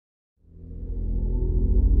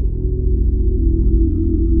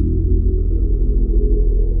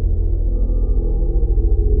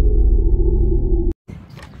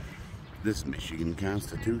this Michigan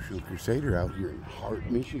Constitutional Crusader out here in Hart,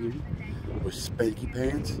 Michigan, with spanky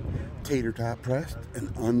pants, tater tot pressed,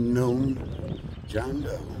 and unknown John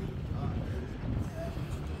Doe.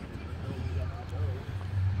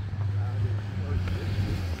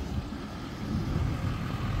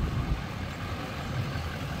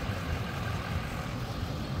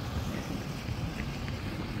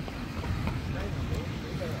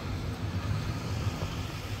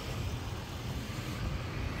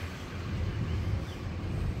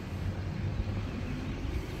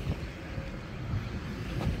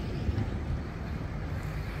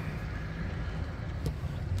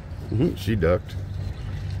 She ducked.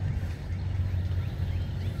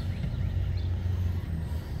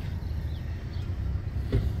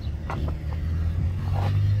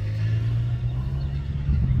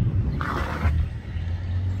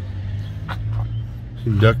 She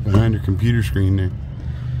ducked behind her computer screen there.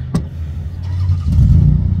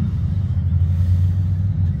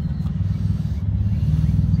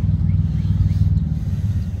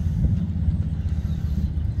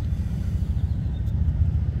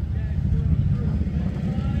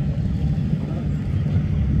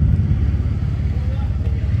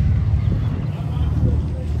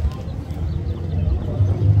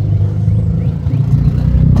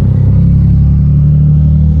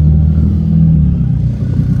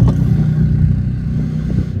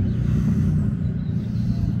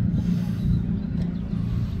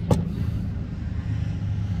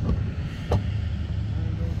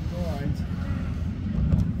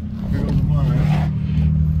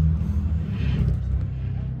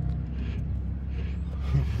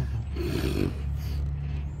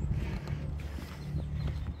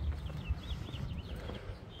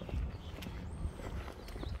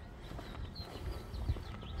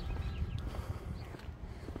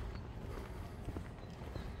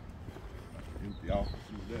 The office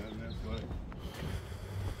is down this way.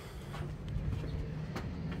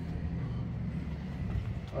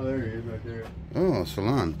 Oh, there he is, right there. Oh,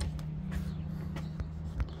 salon.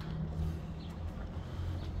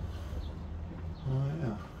 Oh,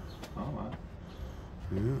 yeah. All right.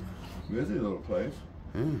 Yeah. Busy little place.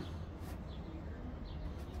 Yeah.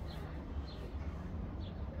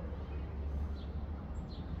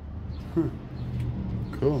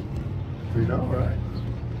 Cool. Pretty all right.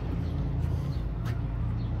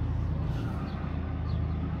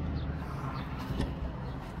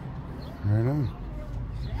 Right on.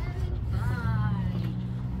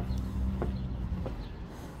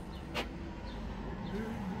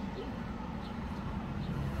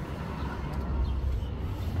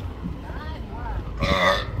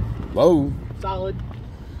 Whoa. Solid.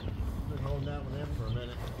 Been holding that one in for a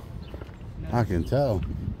minute. I can tell.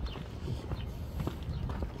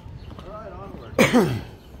 All right, onward. Yeah.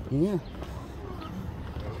 We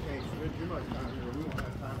can't spend too much time here. We won't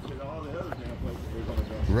have time to get all the other damn places we're going to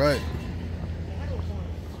go. Right.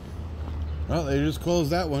 Well, they just closed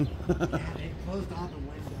that one. Yeah, they closed all the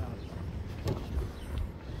windows.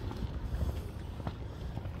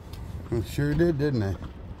 Well, sure did, didn't they?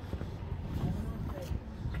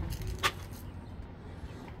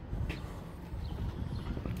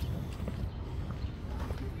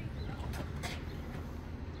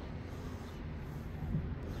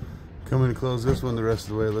 Coming to close this one the rest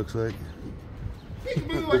of the way, it looks like.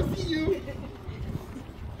 Peekaboo, I see you.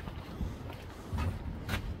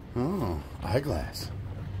 Oh, eyeglass.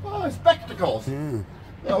 Oh, spectacles. Yeah.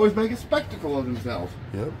 They always make a spectacle of themselves.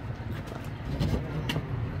 Yep.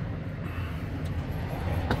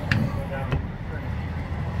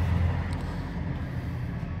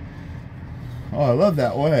 Oh, I love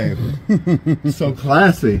that wave. So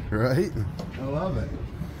classy. Right? I love it.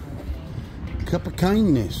 Cup of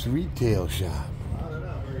Kindness retail shop. I don't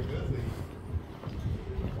know, very busy.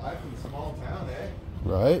 Life in a small town, eh?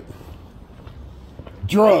 Right?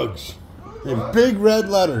 Drugs. In big red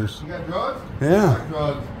letters. You got drugs? Yeah. What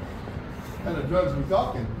drugs? What kind of drugs we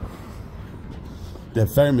talking? The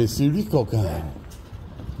pharmaceutical kind.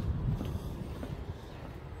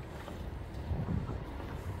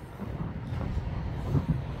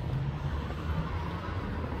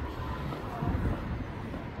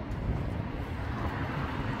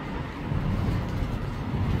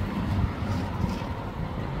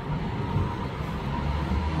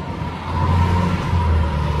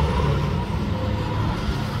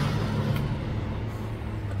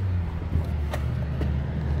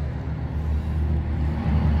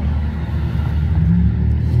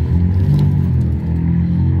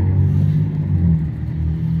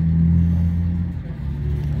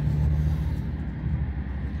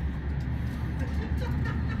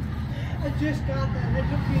 I just got that. It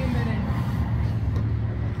took me a minute.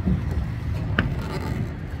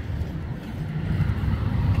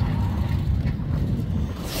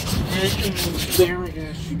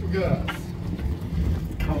 Asparagus. Super Gus.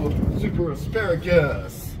 Oh, super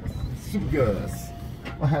asparagus. Super Gus.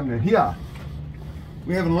 What happened here?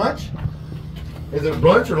 We having lunch? Is it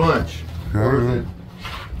brunch or lunch? Or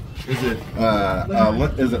is it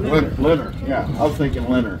dinner? Yeah, I was thinking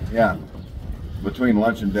dinner. Yeah, between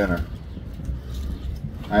lunch and dinner.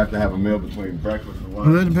 I have to have a meal between breakfast and lunch.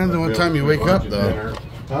 Well, that depends on what time you wake up, though. Dinner.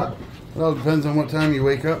 Huh? It all depends on what time you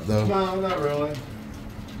wake up, though. No, not really.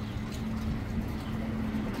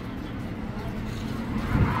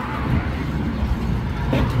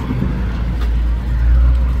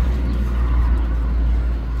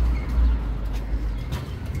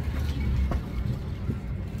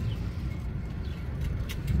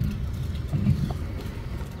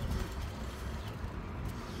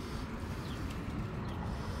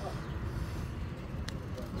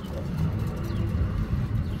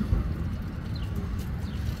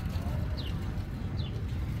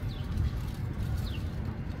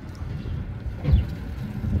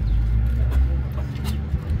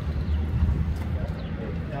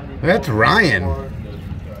 That's Ryan.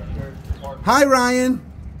 Hi, Ryan.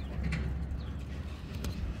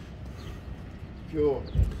 Cool.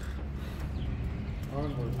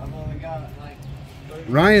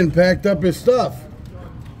 Ryan packed up his stuff.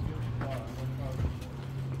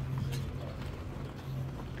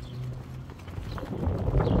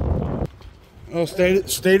 Oh,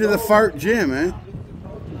 state of the fart gym, eh?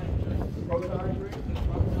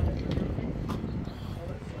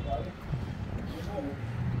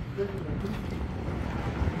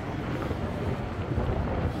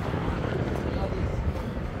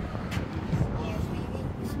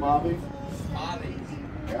 Smobbies?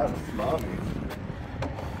 Yeah, the smobbies.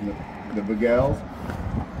 The bagels.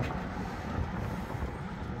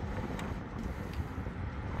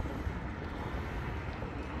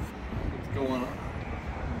 What's going on?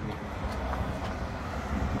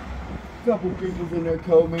 Couple people's in there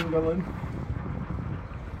co-mingling.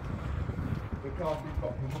 The coffee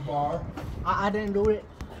bar. I didn't do it.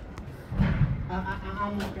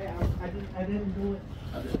 I'm okay. I didn't do it.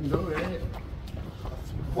 I didn't do it.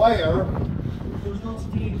 Player. There's no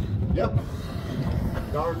Steve. Yep.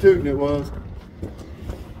 Darn tootin' it was.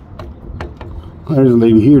 There's a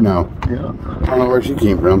lady here now. Yeah. I don't know where she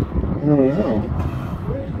came from. I don't know.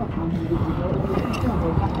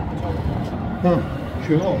 Huh.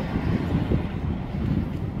 Cool.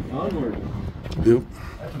 Onward. Yep.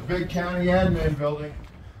 That's a big county admin building.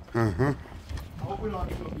 Uh-huh. I hope we don't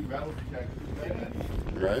still be metal detectors.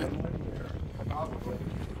 Right. Probably.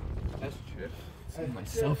 That's true. See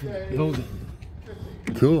myself in the building.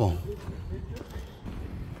 Cool.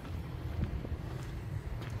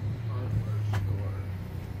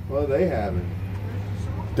 What are they having?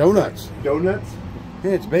 Donuts. Donuts?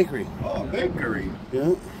 Yeah, it's a bakery. Oh, bakery.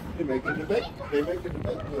 Yeah. They make it the bake. They make it the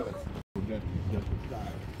baked goods.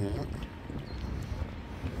 Yeah.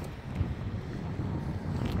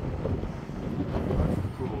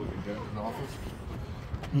 Cool looking dentist office.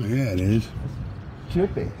 Oh, yeah, it is.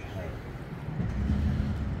 Chippy.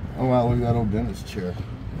 Oh wow, look at that old dentist chair.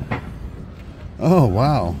 Oh,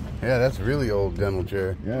 wow. Yeah, that's a really old dental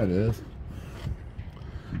chair. Yeah, it is.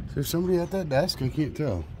 Is there somebody at that desk? I can't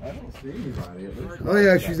tell. I don't see anybody. At least Oh,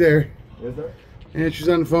 yeah, she's there. Is there? Yeah, she's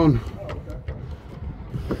on the phone. Oh, okay.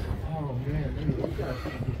 Oh man, maybe we got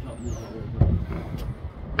something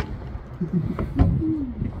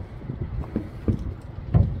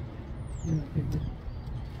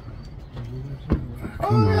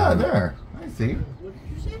Oh yeah, there. I see. What did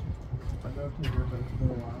you say?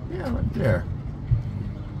 Yeah, right there.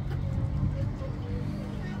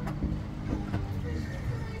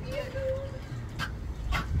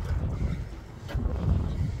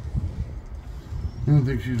 I don't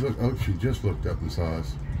think she's looked. Oh, she just looked up and saw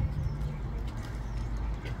us.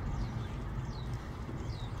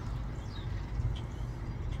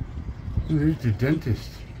 Oh, there's the dentist.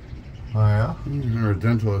 Oh yeah? Or a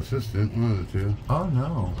dental assistant, one of the two. Oh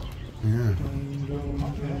no. Yeah.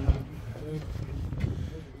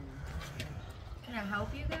 Can I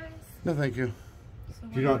help you guys? No, thank you. So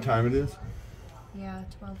Do you know what time it is? Yeah,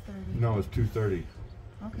 12:30. No, it's 2:30.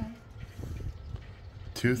 Okay.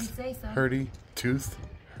 Tooth You say so. hurty. Tooth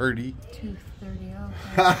hurty. 2:30.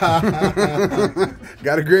 Okay.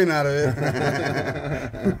 Got a grin out of it.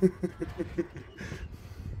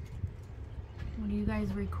 What are you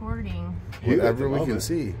guys recording? Whatever we can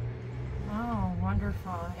see. Oh,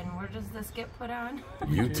 wonderful. And where does this get put on?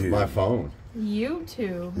 YouTube. My phone.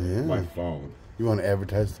 YouTube. Yeah. My phone. You want to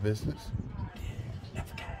advertise the business?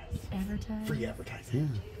 Advertise. Free advertising.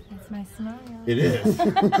 Yeah. It's my smile. It is.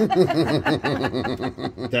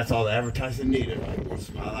 That's all the advertising needed. Like, well,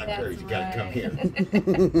 smile like That's crazy. You gotta come here.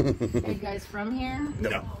 Are you guys from here?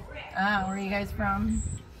 No. Ah, where are you guys from?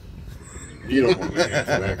 You don't want me to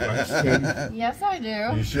answer that question. Yes, I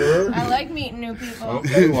do. You sure? I like meeting new people.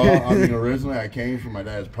 Okay, well, I mean, originally I came from my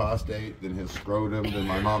dad's prostate, then his scrotum, then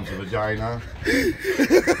my mom's vagina.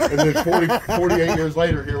 And then 48 years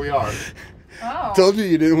later, here we are. Oh. Told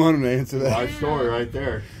you didn't want him to answer that. Life story right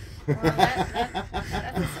there. Well,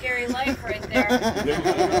 that's a scary life right there.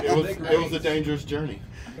 It was a dangerous journey.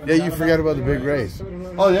 Yeah, you forgot about the big race.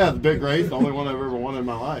 Oh yeah, the big race, the only one I've ever won in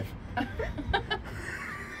my life.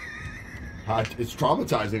 It's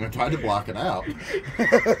traumatizing. I tried to block it out. You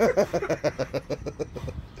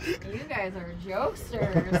guys are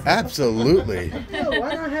jokesters. Absolutely. Yeah,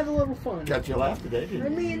 why not have a little fun? Got you laugh today, didn't you? I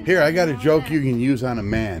mean, Here, I got a joke you can use on a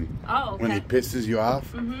man. Oh, okay. When he pisses you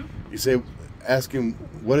off. You say, ask him,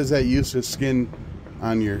 what is that useless skin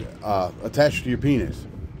on your, attached to your penis?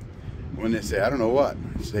 When they say, I don't know what,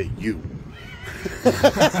 say, you.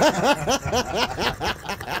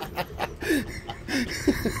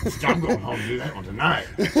 I'm going home to do that one tonight.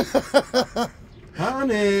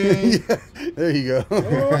 Honey. Yeah, there you go.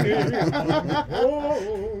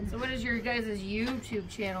 So what is your guys' YouTube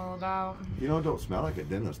channel about? You know, it don't smell like a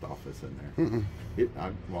dentist office in there.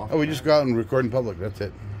 Oh, we just go out and record in public. That's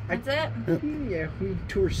it. That's it? yeah, we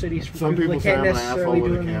tour cities for Some people that say can't I'm an necessarily asshole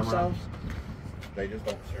with do a it camera. themselves. They just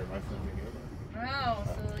don't share my sense of humor. Oh,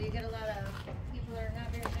 so you get a lot of people that are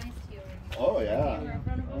not very nice to you. Oh yeah. Camera in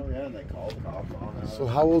front of them? Oh yeah, and they call the cops on us. So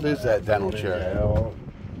how old is that dental chair? Well,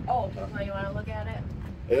 Oh, okay. Well, you want to look at it?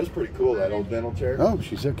 it is pretty cool, that old dental chair. Oh,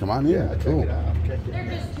 she said, come on in. Yeah, check Cool. it out. Check it They're out.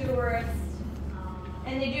 just tourists.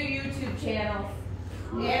 And they do YouTube channels.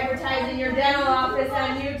 You advertise in your dental office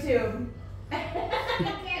on YouTube.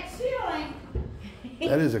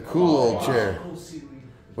 That is a cool old chair.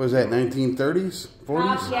 What was that, 1930s?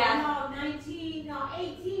 40s? Yeah.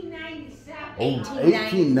 1897. Oh,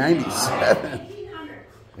 1897.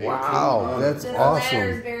 Wow, that's This ladder's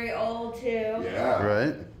awesome. very old too. Yeah.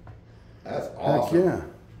 Right? That's Heck awesome. yeah.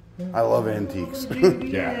 I love antiques.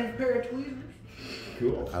 Yeah. Pair of tweezers.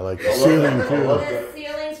 Cool. I like the ceiling The too.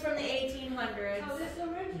 ceiling's from the 1800s. This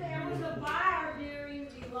originally was a bar during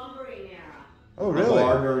the lumbering era. Oh, Bar really?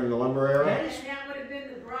 during the lumber era? And that would have been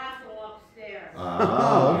the brothel upstairs.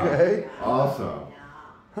 Oh, okay. Awesome.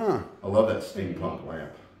 Huh. I love that steampunk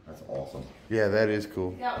lamp. That's awesome. Yeah, that is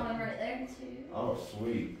cool. Got one right there too. Oh,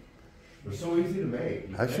 sweet. They're so easy to make.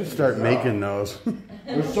 I should start making those.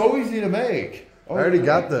 They're so easy to make. I already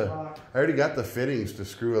got the fittings to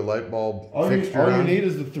screw a light bulb fixture all you on. need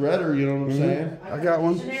is the threader, you know what I'm saying? I got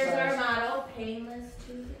one. And there's our motto, painless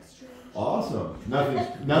tooth extraction. Awesome.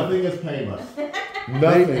 Nothing is painless.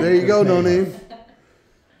 There you go, no name.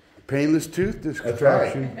 Painless tooth That's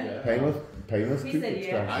extraction. right. Painless He tooth said yeah.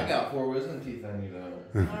 extraction. I got 4 wisdom teeth I need to.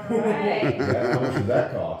 Alright. Yeah, how much does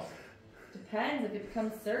that cost? Depends if it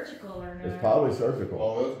becomes surgical or not. It's probably surgical.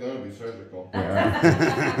 Oh, it's gonna be surgical. Yeah.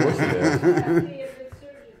 Of course it is.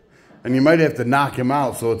 And you might have to knock him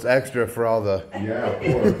out so it's extra for all the... Yeah, of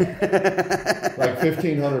course. Like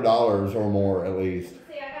 $1,500 or more at least.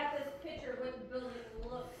 See, I got this picture of what the building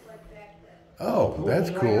looks like back then. Oh, that's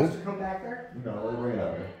cool. Come back there. No, we'll bring it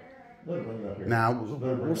up here. Look, bring it up here. Nah,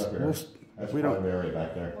 Let it bring it up here. That's we probably don't... the area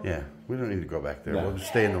back there. Yeah, we don't need to go back there. No. We'll just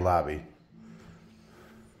stay in the lobby.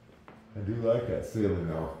 I do like that ceiling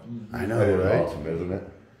though. I know, That is right? awesome, isn't it?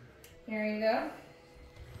 Here you go.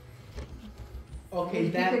 Okay,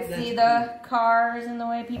 You that, could that's see the cars and the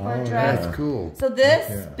way people are dressed. That's cool. So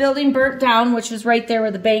this building burnt down, which is right there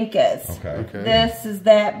where the bank is. Okay. Okay. This is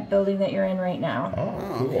that building that you're in right now. Oh,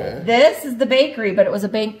 cool. okay. This is the bakery, but it was a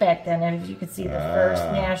bank back then, and you could see the first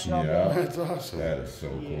national yeah. bank. That's awesome. That is so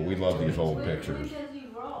cool. We love these old pictures.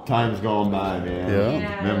 Time's gone by, man.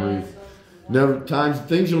 Yeah. Memories.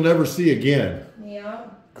 Things you'll never see again. Yeah.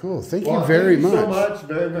 Cool. Thank Well, you very thank you so much. much.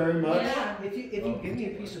 Very, very much. Yeah. If you give me a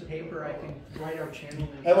piece of paper, I can write our channel. name.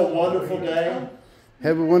 Have a wonderful day.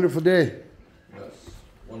 Have a wonderful day. Yes.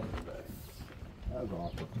 Wonderful day. That's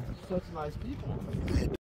awesome. Such nice people.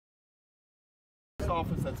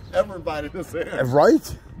 Office that's ever invited us in.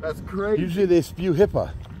 Right? That's crazy. Usually they spew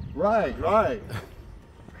HIPAA. Right.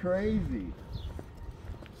 Crazy.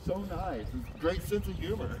 So nice. It's a great sense of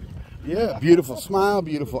humor. Yeah, beautiful smile,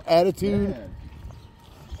 beautiful attitude. Man,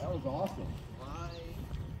 that was awesome.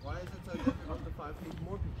 Why is it so difficult to find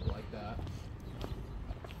more people like that?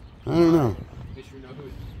 I don't know. Because you know who?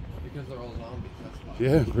 Because they're all zombies. That's why.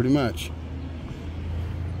 Yeah, pretty much.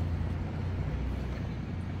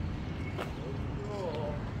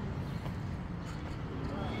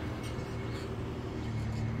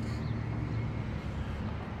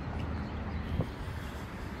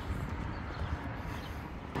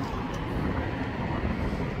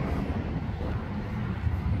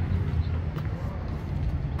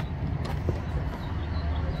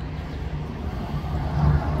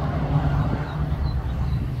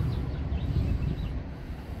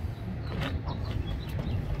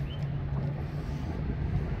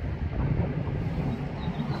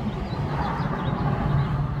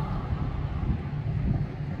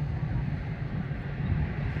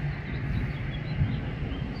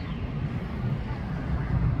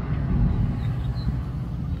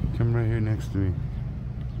 Come right here next to me.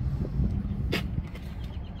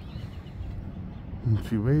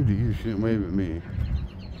 She waved at you, she didn't wave at me.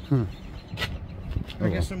 Huh. I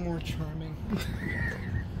guess I'm more charming.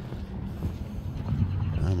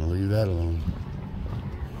 I'm gonna leave that alone.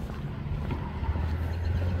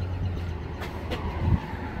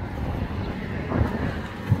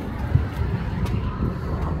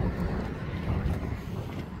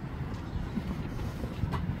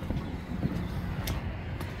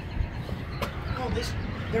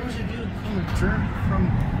 There was a dude from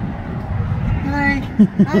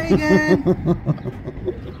Hi again.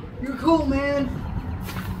 You're cool, man.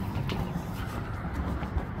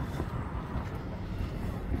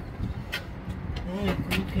 Hey,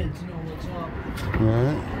 cool kids know what's up. All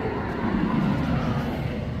right.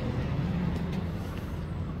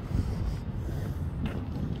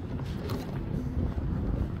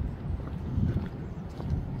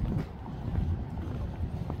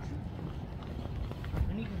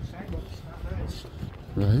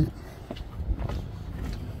 Right.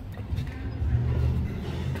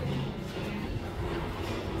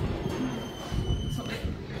 So it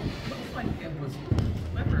looks like it was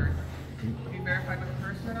delivered. Can you verify with the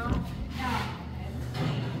person at all?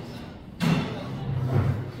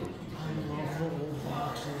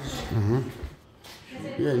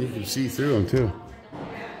 Yeah, and you can see through them too.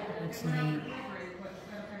 That's neat.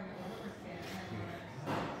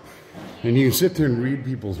 And you can sit there and read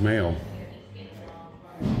people's mail.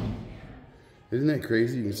 Isn't that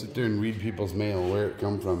crazy? You can sit there and read people's mail, where it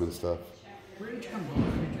come from and stuff. Where did you come from?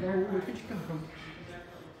 Where did you come from?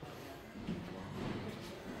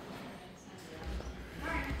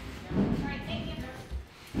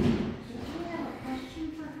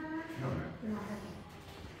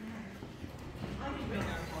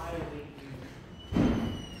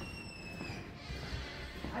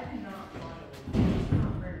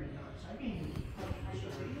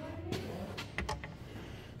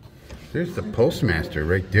 There's the postmaster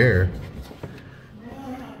right there.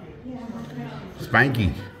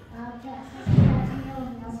 Spanky.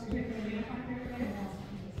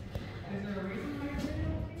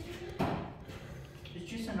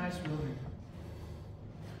 It's just a nice building.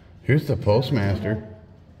 Here's the postmaster.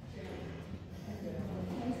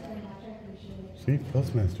 See,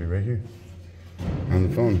 postmaster right here. On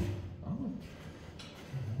the phone.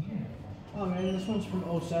 Oh man, this one's from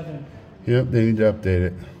 07. Yep, they need to update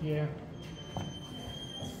it. Yeah.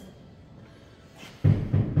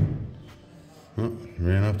 Oh,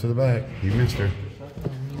 ran off to the back. You missed her.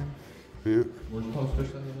 Yeah. Where's the poster?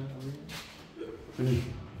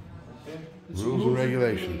 Rules and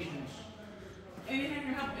regulations. Anything I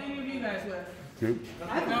can help any of you guys with? Yep.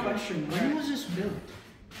 I have a question. When was this built?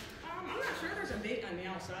 I'm not sure there's a date on the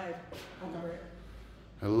outside. I'll cover it.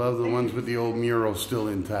 I love the ones with the old mural still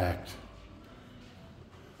intact.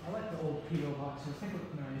 I like the old P.O. boxes. They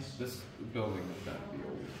look nice. This building is gotta be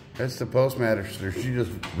old. That's the postmaster. She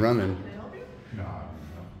just running. No.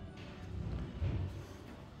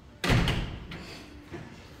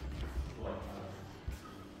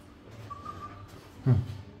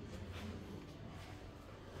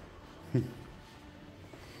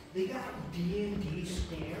 They got D&D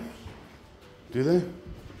stamps. Do they?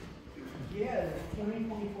 Yeah, there's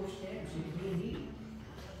 2024 stamps in D&D.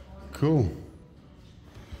 Cool.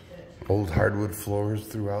 Old hardwood floors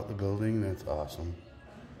throughout the building. That's awesome.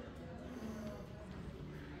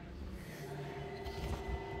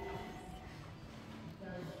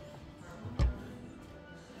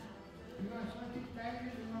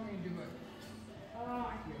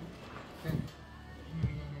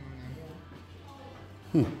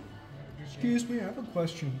 Excuse me, I have a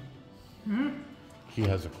question. He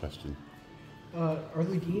has a question. Are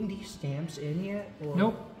the D&D stamps in yet? Or?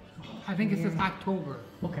 Nope. I think it says October.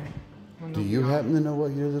 Okay. Do you happen to know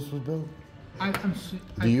what year this was built?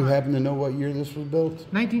 Do you happen to know what year this was built?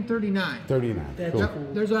 1939. 39. That's Cool. cool.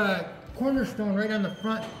 There's a cornerstone right on the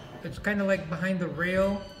front. It's kind of like behind the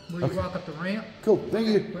rail where Okay. you walk up the ramp. Cool. Thank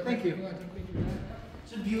you. Thank you.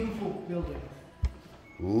 It's a beautiful building.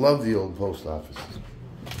 Love the old post office.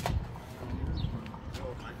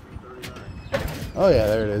 Oh yeah,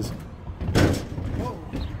 there it is.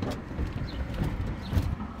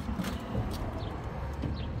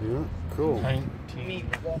 Yeah, cool.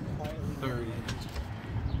 1930.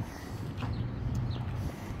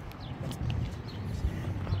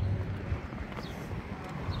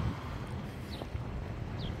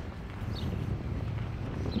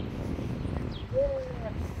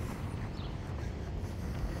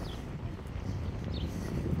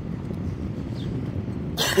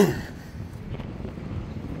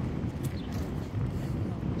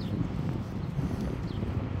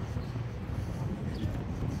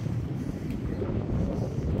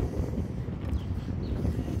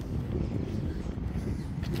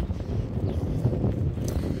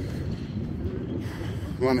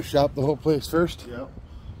 You want to shop the whole place first? Yep.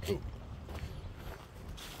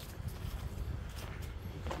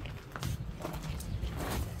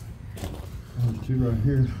 Two right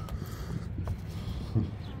here.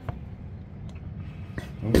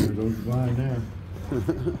 Oh, there goes the line there.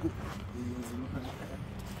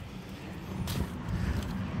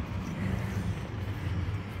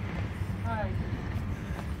 Hi.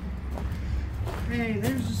 Hey,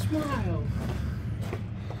 there's a smile.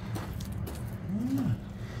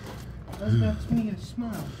 That makes me a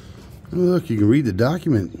smile. Oh, look, you can read the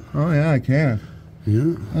document. Oh yeah, I can. Yeah.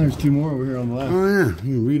 Oh, there's two more over here on the left. Oh yeah, you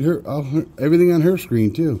can read everything on her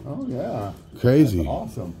screen too. Oh yeah. Crazy. That's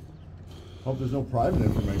awesome. Hope there's no private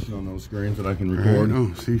information on those screens that I can record.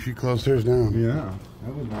 Oh, see, she closed hers down. Yeah,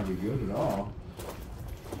 that would not be good at all.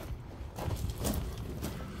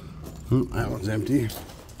 Oh, that one's empty.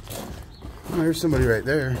 Oh, there's somebody right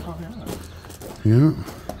there. Oh yeah. Yeah.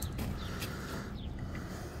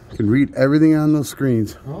 You can read everything on those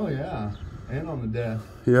screens. Oh yeah, and on the desk.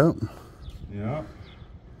 Yep. Yeah.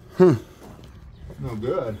 Huh. No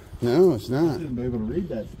good. No, it's I not. shouldn't be able to read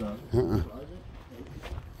that stuff.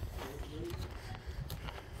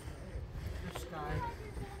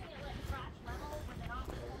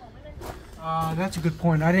 That's a good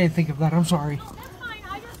point. I didn't think of that. I'm sorry. That's fine.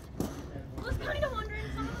 I just was kind of wondering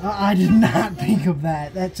something. I did not think of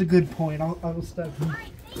that. That's a good point. I'll stop.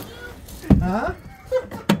 Alright, thank you. Huh?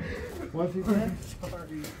 What's he saying?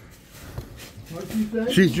 Sorry. What's he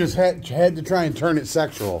say? She's just had to try and turn it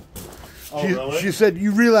sexual. Oh, She, really? she said,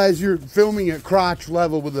 you realize you're filming at crotch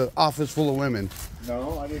level with an office full of women.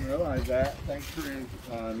 No, I didn't realize that. Thanks for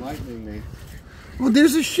enlightening me. Well,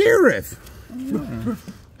 there's a sheriff. Yeah.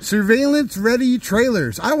 Surveillance ready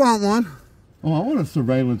trailers. I want one. Oh, I want a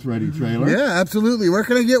surveillance-ready trailer. Yeah, absolutely. Where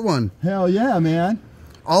can I get one? Hell yeah, man.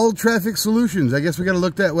 All Traffic Solutions. I guess we got to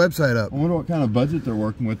look that website up. I wonder what kind of budget they're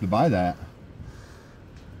working with to buy that.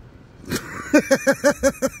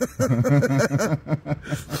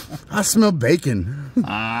 I smell bacon.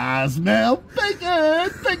 I smell bacon!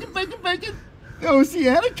 Bacon, bacon, bacon! The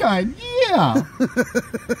Oceana kind, yeah!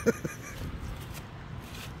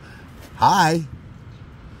 Hi.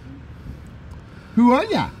 Who are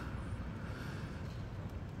ya?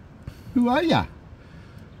 Who are ya?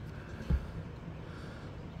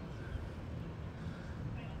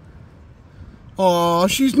 Oh,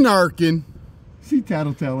 she's narking. She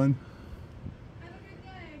tattletelling. Have a good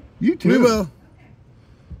day. You too. We will.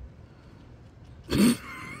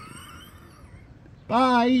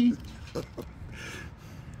 Bye.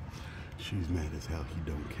 She's mad as hell. He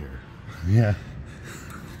don't care. Yeah.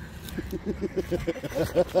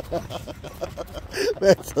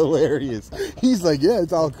 That's hilarious. He's like, yeah,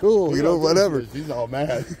 it's all cool, you know, whatever. She's all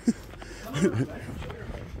mad.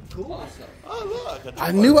 Cool. Oh, look.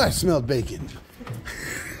 I knew I smelled bacon.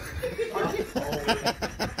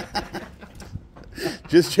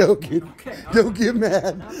 Just joking. Don't get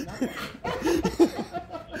mad.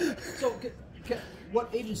 So, what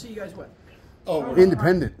agency you guys with? Oh, we're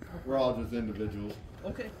Independent. We're all just individuals.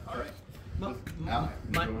 Okay, all right. Al,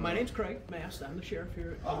 My name's Craig Mast. I'm the sheriff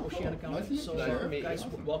here in Oceana County. Nice to meet So, you, Sheriff. guys,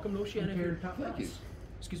 welcome to Oceana. Tater Tot Thank you. Press.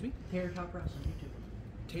 Excuse me? Tater Tot Press on YouTube.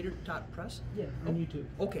 Tater Tot Press? Yeah, on YouTube.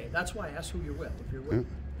 Okay, that's why I asked who you're with. If you're with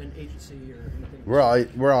an agency or anything.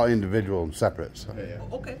 We're all individual and separate. So. Yeah.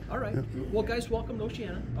 Okay, all right. Well, guys, welcome to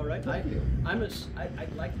Oceana. All right. Thank you.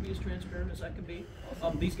 I'd like to be as transparent as I can be.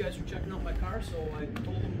 These guys are checking out my car, so I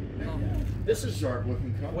told them this is Sharp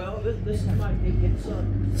looking car. well. This is my.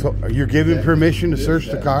 It's So you're giving permission to search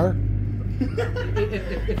the car?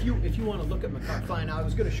 if you want to look at my car, fine. I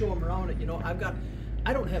was going to show them around it. You know,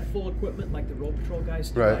 I don't have full equipment like the road patrol guys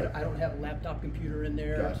do. Right. I don't have a laptop computer in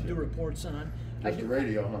there Gotcha. to do reports on. Just a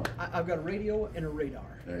radio, huh? I've got a radio and a radar.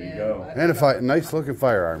 There you go. And a nice looking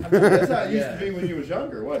firearm. That's how it used to be when you was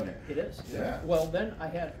younger, wasn't it? It is. Yeah. Well, then I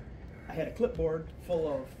had a clipboard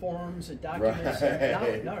full of forms and documents. And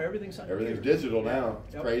Right. now everything's on Everything's computer. digital now.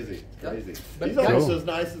 It's Yep. crazy, Yep. crazy. But He's almost Cool. as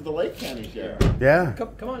nice as the Lake County Sheriff. Yeah.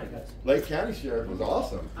 Come on in, guys. Lake County Sheriff was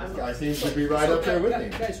awesome. This I'm- guy seems to be right up there with me.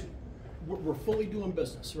 Guys, we're fully doing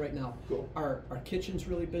business right now. Cool. Our kitchen's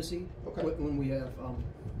really busy Okay. when we have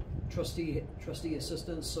trustee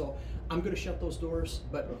assistants. So I'm going to shut those doors,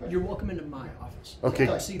 but Okay. you're welcome into my office. Okay,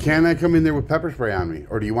 Come see me. can I come in there with pepper spray on me?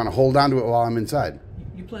 Or do you want to hold on to it while I'm inside?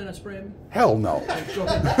 You plan on spraying me? Hell no. Go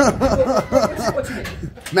ahead. What's your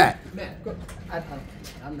name? Matt. Matt. Go.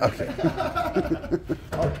 I'm not. Okay.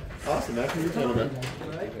 Oh, awesome. After you, gentlemen. All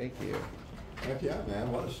right. Thank you. Heck yeah,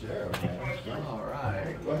 man. What a sheriff, man. All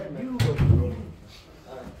right. Go ahead, man. I'm going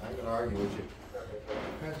to argue with you.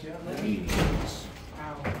 Heck yeah, Let man. me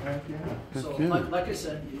So, yeah. like I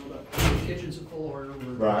said, you know, the kitchen's in full order.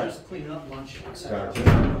 We're Right. just cleaning up lunch, etc.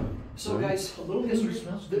 Gotcha. So, guys, a little history.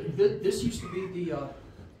 This used to be the,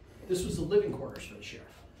 this was the living quarters for the sheriff.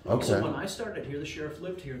 Okay. So when I started here, the sheriff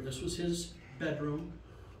lived here. This was his bedroom.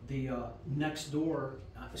 The next door,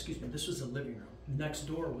 excuse me, this was the living room. Next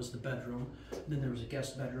door was the bedroom. Then there was a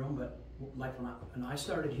guest bedroom, but like when I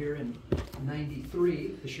started here in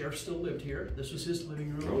 '93, the sheriff still lived here. This was his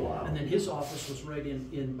living room. Oh, wow. And then his office was right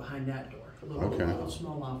in behind that door. A little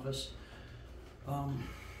small office.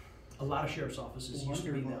 A lot of sheriff's offices used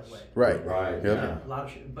to be that way. Right. Right. Yep. Yeah. A lot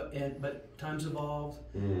of but times evolved,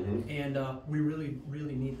 Mm-hmm. and we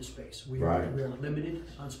really need the space. We are limited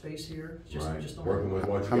on space here. Just don't. Working with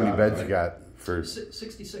what you How many got, beds right? you got for?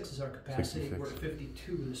 66 is our capacity. 66. We're at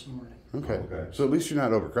 52 this morning. Okay. Okay. So at least you're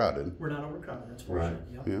not overcrowded. We're not overcrowded. That's Right.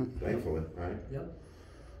 fortunate. Yep. Yeah. Thankfully, right? Yep.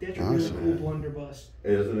 That's a really Awesome. cool blunderbuss.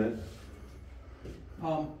 Isn't it?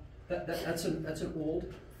 That's an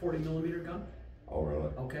old 40mm gun. Oh, really?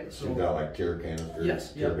 Okay, So so you got like tear canisters?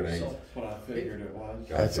 yes, tear yeah. grenades? So What I figured it was.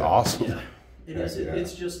 That's Gotcha. awesome. yeah, it is. Heck yeah.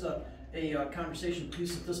 It's just a conversation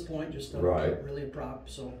piece at this point. Just Right. really a prop.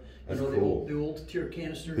 So That's you know cool. the old tear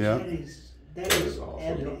canisters. Yeah. That is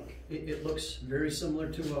awesome. You know, epic. it looks very similar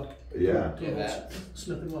to a Yeah. to a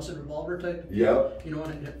Smith & Wesson revolver type. Yep. You know,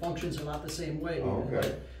 and it functions a lot the same way. Oh,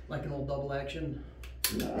 okay. Like an old double action.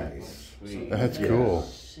 Nice. Sweet. That's Yeah. cool.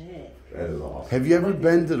 Sick. That is awesome. Have you ever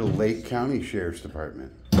been to the Lake County Sheriff's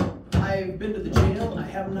Department? I've been to the jail. I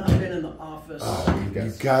have not been in the office.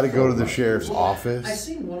 You got to go to the sheriff's I've office.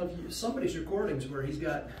 seen one of somebody's recordings where he's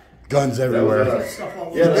got Guns everywhere. stuff all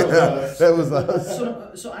over. Yeah, that was us. That was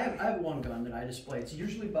us. So I have one gun that I display. It's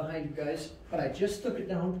usually behind you guys, but I just took it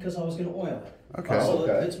down because I was going to oil it. Okay. So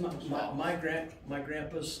okay. it's my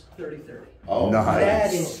grandpa's 30-30. Oh, Nice.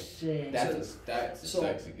 That is sick. That's a So-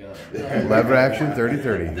 sexy gun. Lever action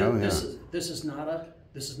 30-30. Hell yeah. This is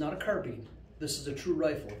not a carbine. This is a true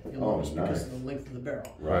rifle. You'll Oh, notice because nice. of the length of the barrel.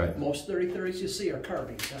 Right. Most 30-30s you see are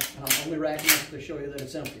carbines. And I'm only racking up to show you that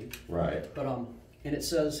it's empty. Right. But and it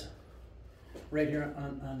says right here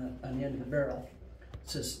on the end of the barrel, it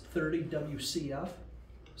says 30 WCF.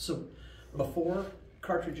 So before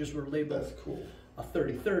cartridges were labeled That's cool. a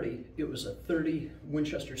 30-30, it was a 30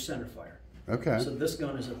 Winchester centerfire. Okay. So this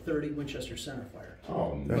gun is a 30 Winchester centerfire.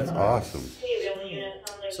 Oh, That's nice. awesome.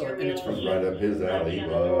 So and it's from Right up his alley. He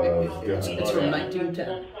loves it's from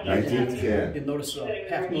 1910. 1910. You notice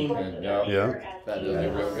Half Moon. Yeah. That is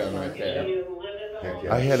a real gun right there. Heck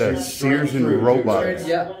yeah. I had a Sears and Roebuck.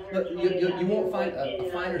 Yeah, but you won't find a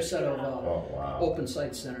finer set of Oh, wow. open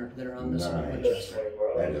sights that are on this Nice. Winchester.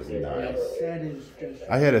 That is nice. That is just.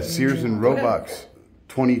 I had a Sears and Roebuck's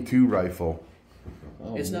 22 rifle.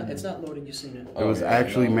 It's not loading. You've seen it. It was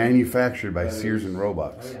actually manufactured by Sears and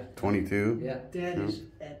Roebuck's. Oh, yeah. 22. Yeah. That is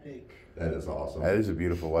epic. That is awesome. That is a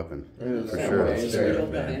beautiful weapon. is For so sure. amazing.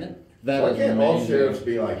 Sheriff behind it. That Why is can't all amazing. sheriffs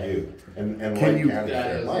be like you? And Can Lake you- County That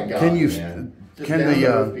Sheriff? is- My God, Can you, man. Just can down to the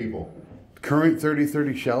earth people. current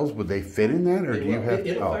 30-30 shells, would they fit in that, or do you have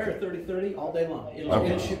It'll oh, fire okay. a 30-30 all day long. It'll,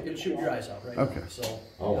 Okay. it'll shoot your eyes out, right? Okay. So.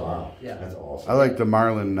 Oh, wow. Yeah. That's awesome. I like the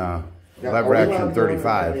Marlin Now, lever are we allowed action to go in the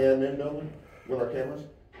 35. admin building with our cameras?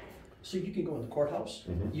 So you can go in the courthouse.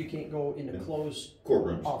 You can't go into closed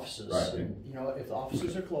Courtrooms. offices. Right. You know, if the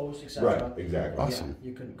offices are closed, etc. Right, exactly. Awesome. Yeah,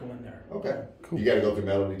 you couldn't go in there. Okay. Cool. You gotta go through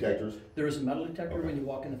metal detectors? There is a metal detector when you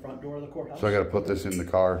walk in the front door of the courthouse. So I got to put this in the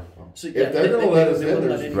car. So, If they're gonna let us in, wouldn't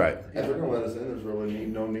there's- let Right. If they're gonna let us in, there's really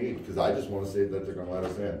no need, because I just wanna see that they're gonna let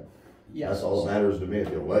us in. Yes. That's all that matters to me. If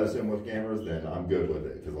you'll let us in with cameras, then I'm good with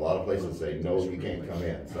it, because a lot of places say, no, you can't come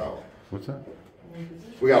in, so. What's that?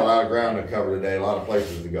 We got a lot of ground to cover today, a lot of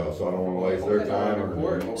places to go, so I don't wanna waste their time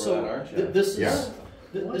Report or. over So at our th- sheriff. this is Yeah.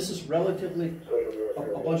 this is relatively a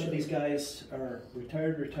bunch of these guys are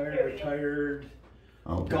retired,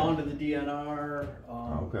 Okay. gone to the DNR,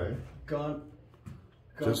 Okay. gone.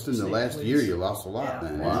 Just in the state last police. year, you lost a lot Yeah.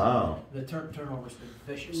 then. Wow. The turnover's been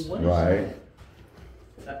vicious. Right.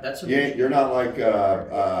 That's a You're not like,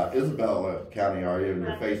 Isabella County, are you?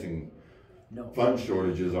 You're facing no. fund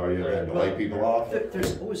shortages, are you? Had to lay people off?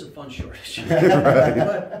 There's always a fund shortage,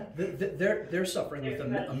 but they're suffering with a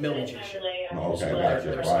millage issue. Okay, They're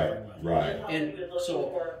gotcha, right, suffering with. right. And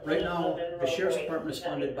so right now, the sheriff's department is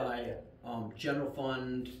funded by general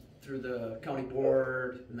fund through the county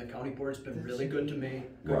board, and the county board's been really good to me,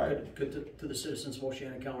 Right. good to the citizens of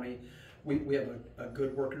Oceana County. We have a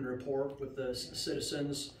good working rapport with the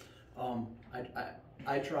citizens.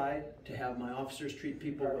 I try to have my officers treat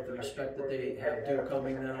people with the respect that they have due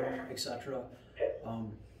coming them, etc.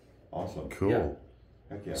 Awesome. Cool. Yeah.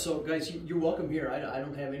 Heck yeah. So guys, you're welcome here. I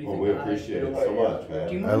don't have anything. Well, we appreciate it so much, man.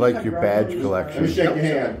 Do you I mind like if your grab badge one of these? collection. Let me shake your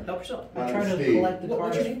hand. Help yourself. I'm trying to Steve. collect the What's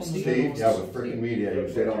cards your name? from the Steve, yeah, with freaking media. You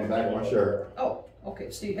can say it on the back of my shirt. Oh, okay,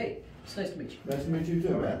 Steve. Hey, it's nice to meet you. Nice to meet you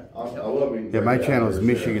too, man. I love you. Yeah, my channel is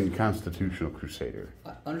Michigan Constitutional Crusader.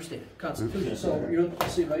 I understand. Constitution. So you'll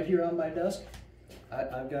see right here on my desk,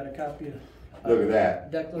 I've got a copy of. Look at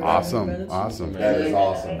that. Declaration of Awesome, Independence. awesome. That is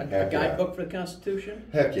awesome. A Heck yeah. guidebook for the Constitution.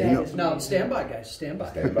 Heck yeah. Now stand by, guys. Stand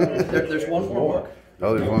by. Stand by. There's one more book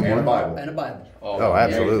Oh, there's one And a more? Bible. and a Bible. Oh,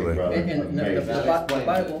 absolutely. Brother. And the Amazing.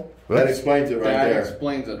 Bible. That explains it right That there.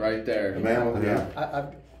 explains it right there. The man with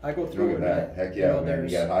Yeah. I go through Look it. at that. Heck yeah, man.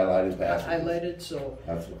 There's You got highlighted passages. highlighted, so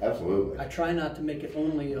Absolutely. I try not to make it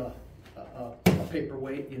only a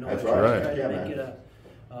paperweight. You know, That's I try right. to Yeah, make man. it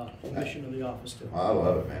a mission of the office too. I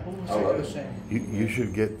love it, man. I love it. You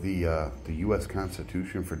should get the U.S.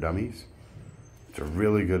 Constitution for Dummies. It's a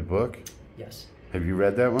really good book. Yes, Have you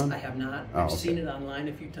read that one? I have not. Oh, I've okay. seen it online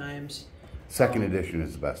a few times. Second edition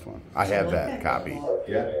is the best one. I have that copy.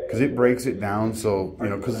 Yeah. Because it breaks it down so, you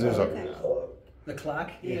know, because The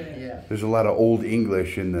clock. Yeah. there's a lot of old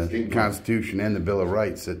English in the Constitution and the Bill of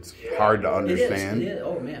Rights. It's hard to understand. It is.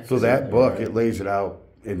 Oh man. So that book, it lays it out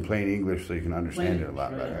in plain English so you can understand it a lot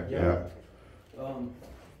Plain better. English, Yeah.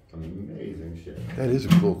 Amazing shit. That is a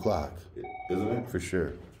cool clock, Isn't it? for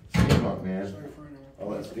sure. Steampunk, man.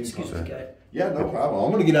 Oh, that's Excuse steampunk. me, guy. Yeah, no problem.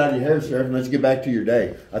 I'm going to get out of your hair, Sheriff, and let's get back to your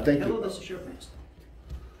day. I think. Hello, this is Sheriff Master.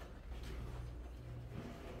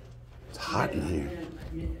 It's hot in here.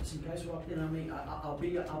 Some guys walked in on me. I'll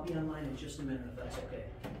be online in just a minute if that's okay.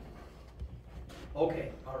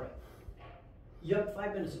 Okay, all right. Yep,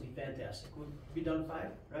 5 minutes would be fantastic. Would be done 5,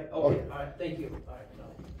 right? Okay, all right. Thank you. All right,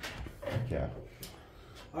 no. Yeah.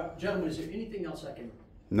 All right, gentlemen, is there anything else I can?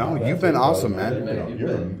 No, you've been awesome, man.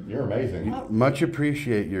 You're amazing. Much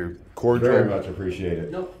appreciate your cordial Very much appreciate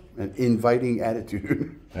it. No. and inviting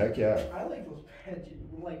attitude. Heck yeah. I like those badges.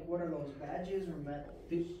 Like, what are those, badges or medals?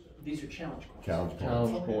 These are challenge coins. Challenge point.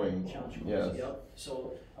 Challenge coin. Challenge coins. Yes. Yep.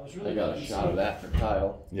 So I was really. I got a looking to shot see- of that for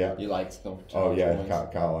Kyle. Yeah. He likes them. Oh yeah,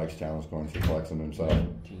 challenge Kyle likes challenge coins. He collects them himself.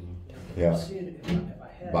 coins. Yeah. Seeing if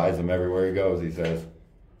I had. Buys them everywhere he goes. He says.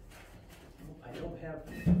 I don't have.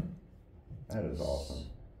 That is awesome.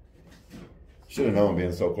 Should have known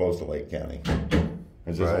being so close to Lake County.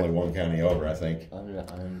 There's just Right. only one county over, I think. I'm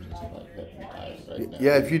just like hypnotized right now.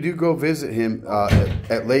 Yeah, if you do go visit him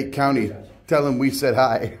at Lake County, tell him we said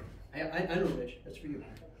hi. I know, Rich. That's for you.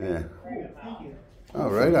 Yeah. Thank you. Oh,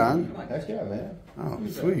 right on. Come on. Heck yeah, man. Oh,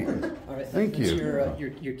 sweet. All right. Thank that's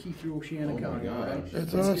you. Your key through Oceana County. All right.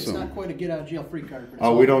 That's It's awesome. not quite a get out of jail free card. But it's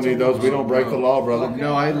Oh, we don't it's need those. We don't break the law, brother.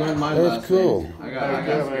 No, I learned my That's lesson. cool. I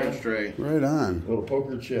got scared straight. Right on. Little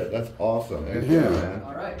poker chip. That's awesome. Heck Yeah. man.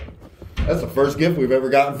 All right. That's the first gift we've ever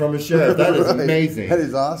gotten from a sheriff. That is Right. amazing. That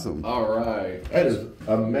is awesome. All right. That is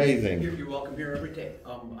amazing. You're welcome here every day.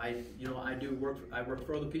 I do work. I work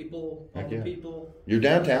for other people, all Heck the yeah. people. Your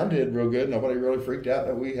downtown did real good. Nobody really freaked out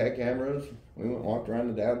that we had cameras. We went and walked around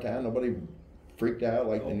the downtown. Nobody freaked out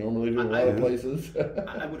like they normally do in a lot of places.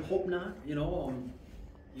 I would hope not. You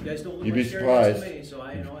guys don't look You'd like be scary surprised. to me, so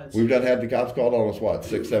it's. We've done had the cops called on us, what,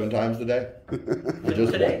 6-7 times today? For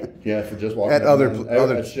just Today? Yeah, for just walking At up other and pl-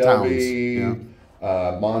 other at Shelby,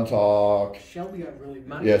 towns, Montauk. Shelby got really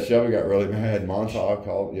bad. Yeah, Shelby got really mad. Montauk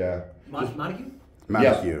called, yeah. Montague? Montague.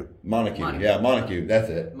 Yeah, Montague. Montague. Yeah, Montague. That's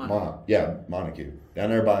it. Montague. Montague. Down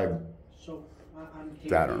there by, So, I'm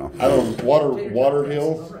I don't know. I don't know, Water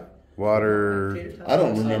Hill. All right. Water. Tater tots. I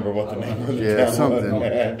don't remember what the name of the Yeah, town something. was.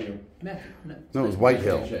 Matthew. No, it was White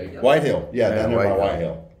Hill. White Hill. Yeah, Yeah, down there by White White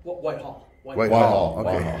Hill. Hill. Whitehall. Whitehall.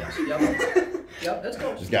 Okay. Whitehall. Yes. Yep. That's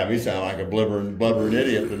close. Just got me sounding like a blubbering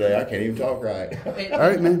idiot today. I can't even talk right. All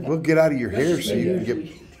right, man. We'll get out of your hair so you can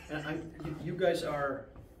get. You guys are.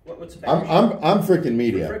 What's the I'm freaking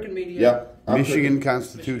media. You're freaking media? Yep. I'm Michigan freaking-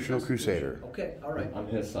 Constitutional Crusader. Okay. All right. I'm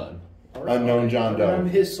his son. All right. Unknown John I'm Doe.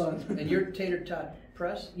 his son. And you're Tater Tot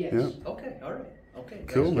Press? Yes. Yeah. Okay. All right. Okay.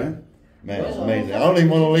 Cool, guys. man. Man, it's amazing. I don't even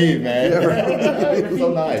want to leave, man. It's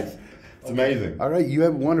so nice. It's amazing. All right, you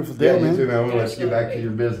have a wonderful Yeah, day, you man. too, man. We'll let you get back to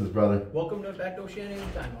your business, brother. Welcome back to Oceana anytime.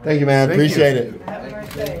 all right? Thank you, man. Thank Appreciate you. it. Have a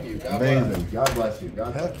nice day. Amazing. God bless you.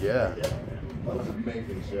 God bless Heck you. yeah. That was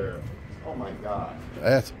amazing, Sheriff. Oh my God.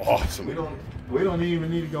 That's We awesome. don't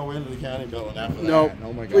even need to go into the county building after that. No,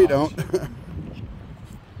 Oh my we gosh. don't.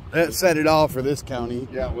 That said it all for this county.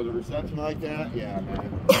 Yeah, with a reception like that, yeah,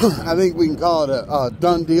 man. I think we can call it a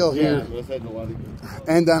done deal Yeah, here. let's head to Luddy.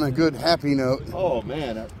 And on a good, happy note. Oh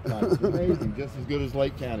man, that's amazing. Just as good as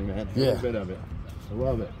Lake County, man. Every Yeah. bit of it. I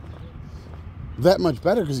love it. That much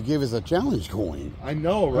better because he gave us a challenge coin. I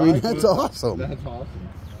know, I right? mean, that's awesome. That's awesome.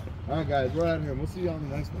 All right, guys, we're out here. We'll see you on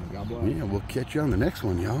the next one. God bless. Yeah, we'll catch you on the next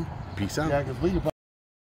one, y'all. Peace out. Yeah, because we can